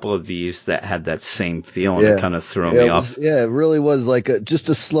had a couple of these that had that same feel, and it kind of threw me off. It really was like just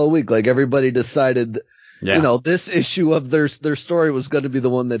a slow week. Like everybody decided, this issue of their story was going to be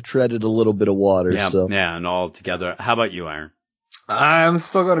the one that treaded a little bit of water. Yeah, and all together. How about you, Aaron? I'm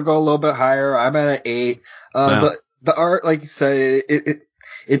still going to go a little bit higher. I'm at an 8. The art, like you said,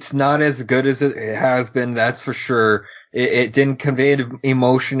 it's not as good as it has been. That's for sure. It didn't convey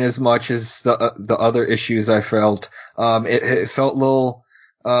emotion as much as the other issues I felt. It felt a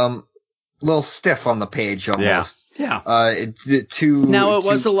little stiff on the page almost. Yeah. It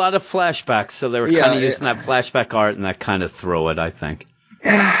was a lot of flashbacks, so they were kind of using that flashback art, and that kind of threw it, I think.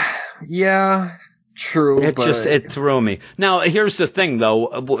 Yeah, true. It threw me. Now, here's the thing,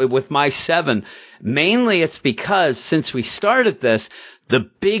 though, with my 7, mainly it's because since we started this, the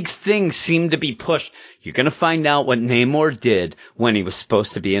big thing seemed to be pushed. You're going to find out what Namor did when he was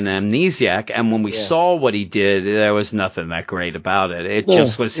supposed to be an amnesiac. And when we saw what he did, there was nothing that great about it. It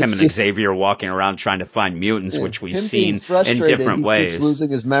just was him and Xavier walking around trying to find mutants, which we've seen in different ways. He keeps losing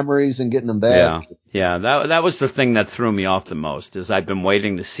his memories and getting them back. Yeah, that was the thing that threw me off the most, is I've been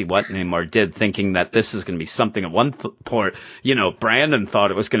waiting to see what Namor did, thinking that this is going to be something at one point. Brandon thought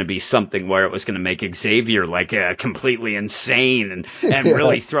it was going to be something where it was going to make Xavier completely insane and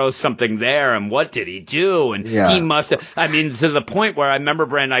really throw something there. And what did he do? And he must have, to the point where I remember,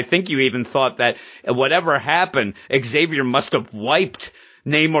 Brandon, I think you even thought that whatever happened, Xavier must have wiped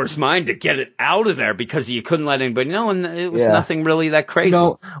Namor's mind to get it out of there because you couldn't let anybody know, and it was nothing really that crazy.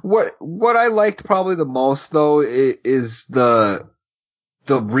 No, what I liked probably the most though is the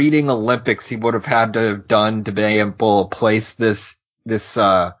reading Olympics he would have had to have done to be able to place this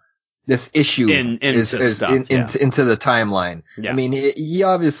issue into the timeline. Yeah. I mean, he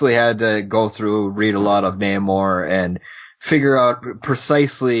obviously had to go through, read a lot of Namor and figure out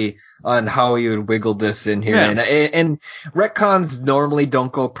precisely on how he would wiggle this in here. Yeah. And retcons normally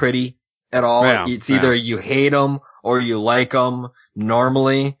don't go pretty at all. Yeah. It's either you hate them or you like them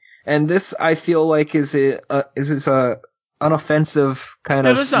normally. And this, I feel like, is a unoffensive kind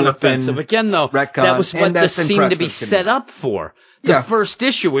of. It is unoffensive. Again, though, retcon, that was what this seemed to be set up for. The first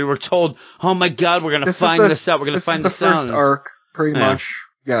issue, we were told, "Oh my God, we're going to find this out. We're going to find this out." This is the first arc, pretty much.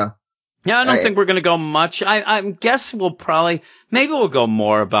 Yeah. Yeah, I don't think we're going to go much. I guess we'll maybe we'll go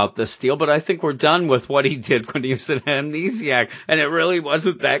more about this deal, but I think we're done with what he did when he was an amnesiac, and it really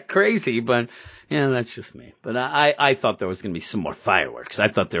wasn't that crazy, but yeah, that's just me. But I thought there was going to be some more fireworks. I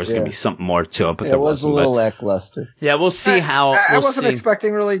thought there was going to be something more to it, but there was wasn't. A little lackluster. Yeah, we'll see how. I wasn't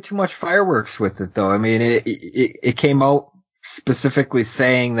expecting really too much fireworks with it, though. I mean, it came out specifically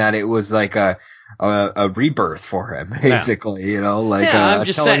saying that it was like a rebirth for him, basically, a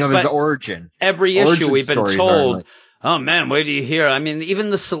telling of his origin. Every issue we've been told, oh man, wait till you hear. I mean,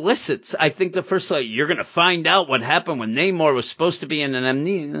 even the solicits, I think the first, you're going to find out what happened when Namor was supposed to be in an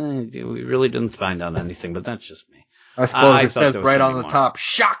amnesia. We really didn't find out anything, but that's just me. I suppose it says right on the top,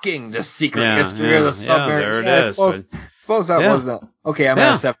 shocking, the secret history of the submarine. There it is. I suppose that wasn't. Okay, I'm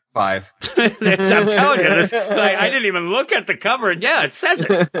at step 5. I'm telling you this. I didn't even look at the cover, and it says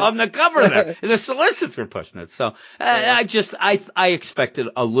it on the cover there. The solicits were pushing it. So I expected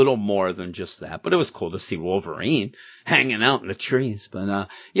a little more than just that, but it was cool to see Wolverine hanging out in the trees. But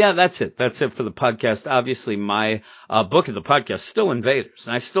that's it. That's it for the podcast. Obviously, my book of the podcast is still Invaders,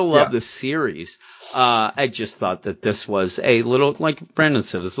 and I still love this series. I just thought that this was a little, like Brandon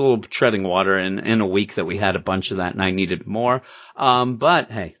said, it's a little treading water in a week that we had a bunch of that, and I needed more.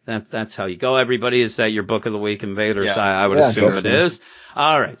 But hey, that's how you go. Everybody, is that your book of the week, Invaders? Yeah. I would assume it is.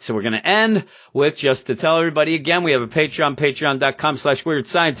 All right. So we're going to end with, just to tell everybody again, we have a Patreon, patreon.com/Weird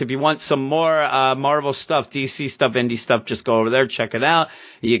Science. If you want some more, Marvel stuff, DC stuff, indie stuff, just go over there, check it out.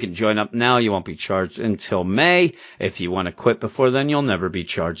 You can join up now. You won't be charged until May. If you want to quit before then, you'll never be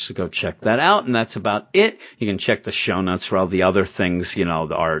charged. So go check that out. And that's about it. You can check the show notes for all the other things,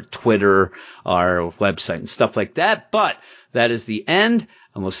 our Twitter, our website and stuff like that. But that is the end,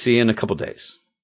 and we'll see you in a couple days.